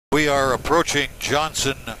We are approaching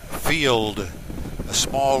Johnson Field, a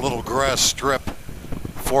small little grass strip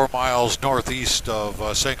 4 miles northeast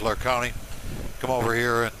of St. Clair County. Come over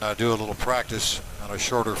here and do a little practice on a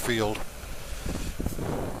shorter field.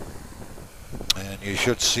 And you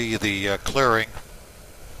should see the clearing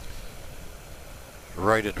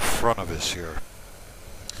right in front of us here.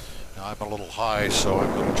 Now I'm a little high, so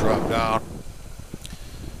I'm going to drop down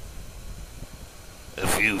a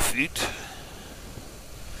few feet.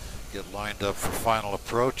 Get lined up for final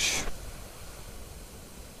approach.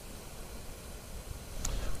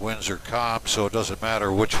 Winds are calm, so it doesn't matter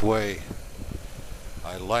which way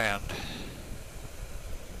I land.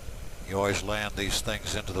 You always land these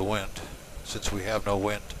things into the wind. Since we have no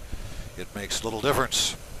wind, it makes little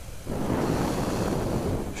difference.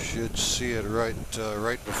 Should see it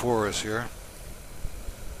right before us here.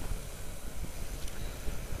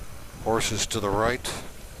 Horses to the right.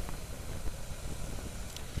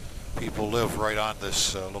 People live right on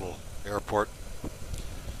this little airport.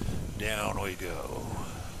 Down we go.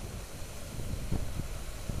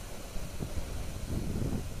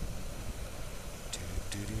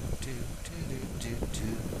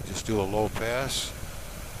 Just do a low pass.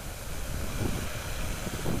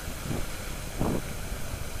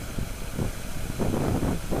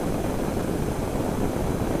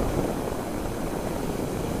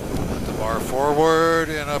 Let the bar forward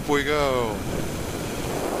and up we go.